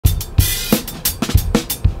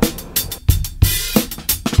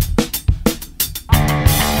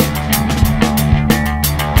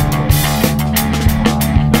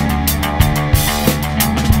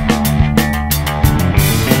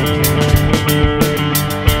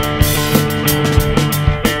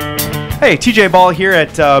Hi, TJ Ball here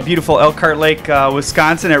at beautiful Elkhart Lake,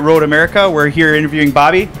 Wisconsin at MotoAmerica. We're here interviewing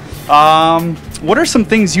Bobby. What are some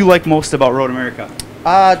things you like most about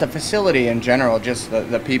MotoAmerica? The facility in general, just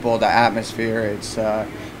the people, the atmosphere. It's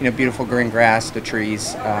beautiful green grass, the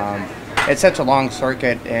trees. It's such a long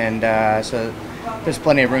circuit, and so there's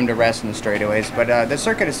plenty of room to rest in the straightaways. But the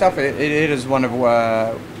circuit itself, it is one of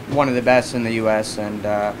the best in the U.S.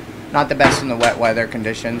 and not the best in the wet weather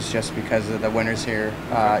conditions, just because of the winters here.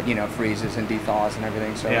 Freezes and dethaws and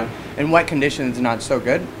everything. So yeah. In wet conditions, not so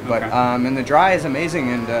good. But okay. in the dry is amazing,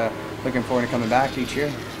 and looking forward to coming back each year.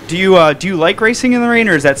 Do you like racing in the rain,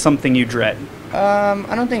 or is that something you dread?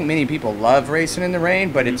 I don't think many people love racing in the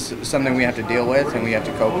rain, but it's something we have to deal with and we have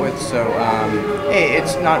to cope with. So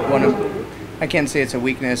it's not I can't say it's a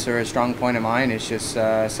weakness or a strong point of mine. It's just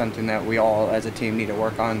something that we all as a team need to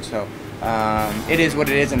work on. So it is what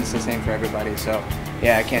it is, and it's the same for everybody. So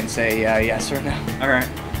yeah, I can't say yes or no. All right.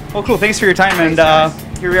 Well, cool. Thanks for your time. Thanks,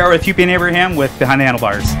 and here we are with Hupy and Abraham with Behind the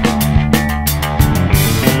Handlebars.